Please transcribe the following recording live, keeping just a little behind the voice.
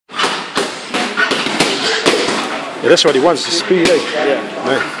Yeah, that's what he wants, the speed, eh? Yeah.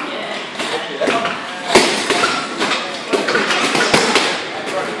 Man.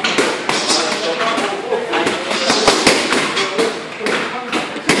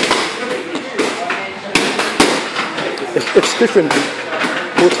 It's different,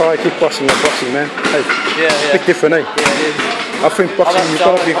 Muay Thai, kickboxing and boxing, man. Hey, Yeah. big different, eh? Yeah, it is. I think boxing, you've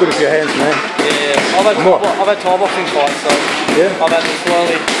got to be good with your hands, man. Yeah. I've had Thai boxing fights, so Yeah? I've had to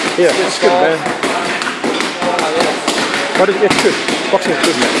slowly. Yeah, it's good, man. But it's good. Boxing is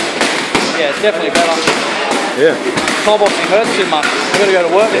good, man. Yeah, it's definitely better. Yeah. Thai boxing hurts too much. You've got to go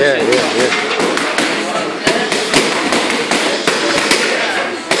to work and shit. Yeah.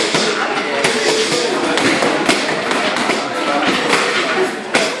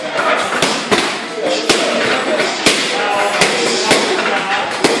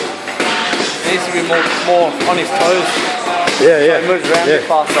 He needs to be more on his toes. Yeah. So he moves around a bit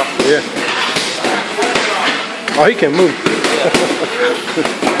faster. Yeah. Oh, he can move.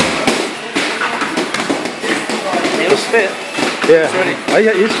 He looks fit. Yeah. He's ready. Oh,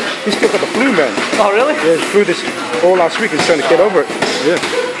 yeah, he's still got the flu, man. Oh, really? Yeah, he flew this all last week. He's trying to get over it. Yeah.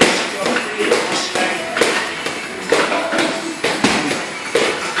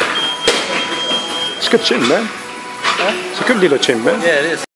 It's a good chin, man. Huh? It's a good little chin, man. Yeah, it is.